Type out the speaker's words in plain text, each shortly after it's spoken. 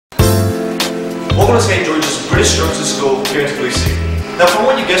Welcome to St. George's British Drumstick School here in Tbilisi. Now from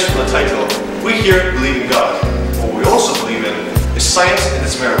what you guessed from the title, we here believe in God. What we also believe in is science and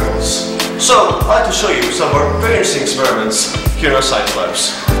its miracles. So I'd like to show you some of our very interesting experiments here in our science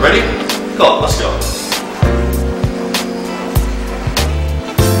labs. Ready? Go, let's go.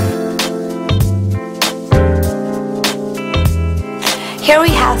 Here we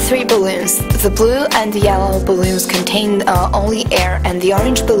have three balloons. The blue and the yellow balloons contain only air, and the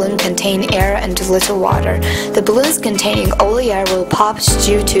orange balloon contain air and little water. The balloons containing only air will pop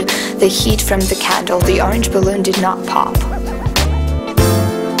due to the heat from the candle. The orange balloon did not pop.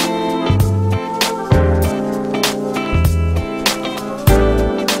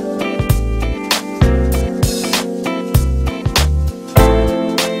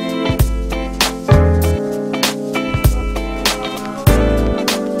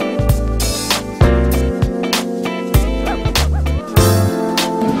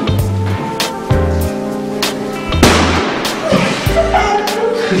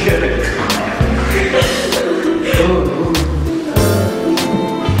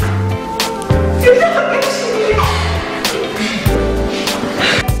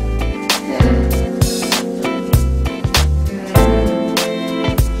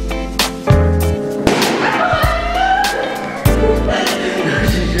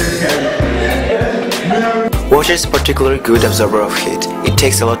 Water is a particularly good absorber of heat. It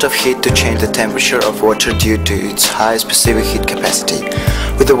takes a lot of heat to change the temperature of water due to its high specific heat capacity.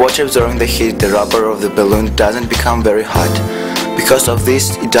 With the water absorbing the heat, the rubber of the balloon doesn't become very hot. Because of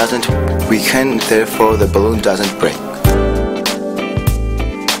this, it doesn't weaken, therefore the balloon doesn't break.